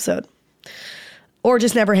this episode. Or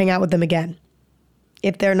just never hang out with them again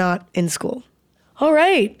if they're not in school. All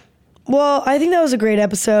right. Well, I think that was a great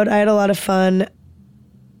episode. I had a lot of fun.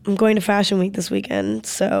 I'm going to Fashion Week this weekend,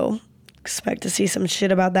 so expect to see some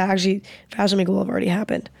shit about that. Actually, Fashion Week will have already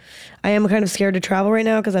happened. I am kind of scared to travel right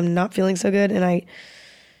now because I'm not feeling so good, and I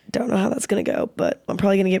don't know how that's going to go, but I'm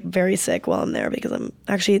probably going to get very sick while I'm there because let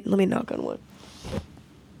me knock on wood.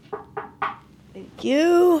 Thank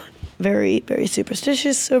you. Very, very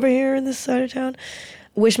superstitious over here in this side of town.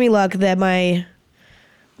 Wish me luck that I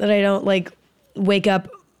don't like wake up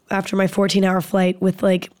after my 14-hour flight with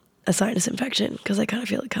like a sinus infection because I kind of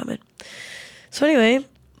feel it coming. So anyway,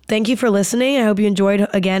 thank you for listening. I hope you enjoyed.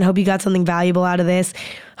 Again, hope you got something valuable out of this.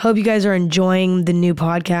 Hope you guys are enjoying the new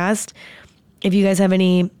podcast. If you guys have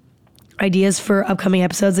any ideas for upcoming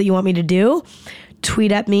episodes that you want me to do,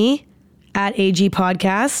 tweet at me at AG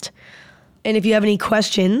Podcast. And if you have any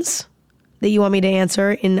questions that you want me to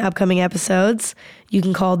answer in upcoming episodes, you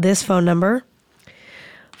can call this phone number,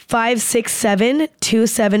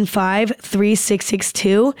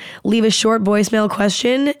 567-275-3662. Leave a short voicemail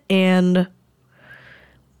question and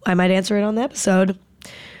I might answer it on the episode.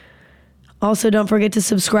 Also, don't forget to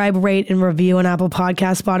subscribe, rate, and review on Apple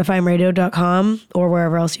Podcasts, Spotify, and radio.com, or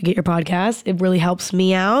wherever else you get your podcasts. It really helps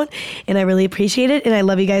me out, and I really appreciate it, and I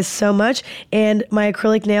love you guys so much. And my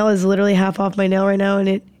acrylic nail is literally half off my nail right now,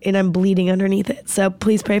 and I'm bleeding underneath it. So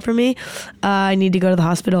please pray for me. I need to go to the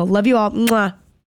hospital. Love you all. Mwah.